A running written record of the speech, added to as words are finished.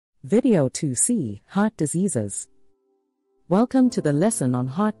Video 2C, Heart Diseases. Welcome to the lesson on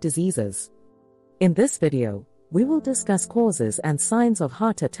heart diseases. In this video, we will discuss causes and signs of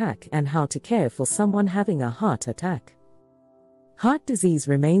heart attack and how to care for someone having a heart attack. Heart disease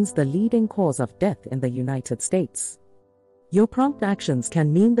remains the leading cause of death in the United States. Your prompt actions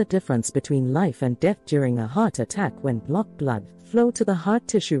can mean the difference between life and death during a heart attack when blocked blood flow to the heart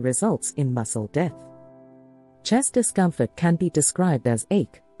tissue results in muscle death. Chest discomfort can be described as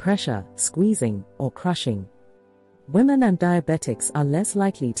ache, pressure, squeezing, or crushing. Women and diabetics are less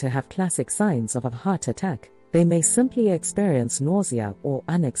likely to have classic signs of a heart attack. They may simply experience nausea or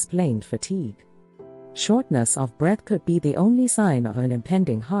unexplained fatigue. Shortness of breath could be the only sign of an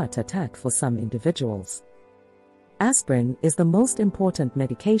impending heart attack for some individuals. Aspirin is the most important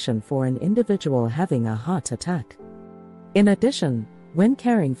medication for an individual having a heart attack. In addition, when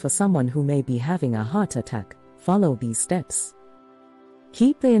caring for someone who may be having a heart attack, follow these steps.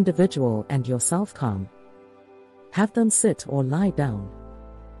 Keep the individual and yourself calm. Have them sit or lie down.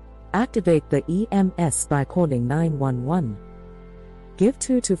 Activate the EMS by calling 911. Give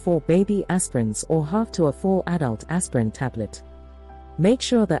 2 to 4 baby aspirins or half to a full adult aspirin tablet. Make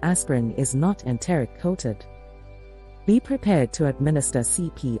sure the aspirin is not enteric coated. Be prepared to administer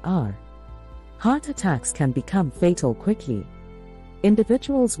CPR. Heart attacks can become fatal quickly.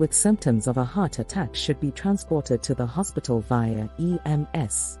 Individuals with symptoms of a heart attack should be transported to the hospital via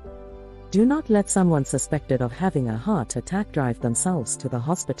EMS. Do not let someone suspected of having a heart attack drive themselves to the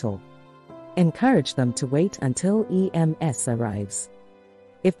hospital. Encourage them to wait until EMS arrives.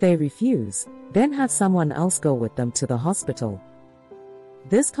 If they refuse, then have someone else go with them to the hospital.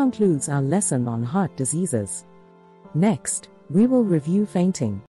 This concludes our lesson on heart diseases. Next, we will review fainting.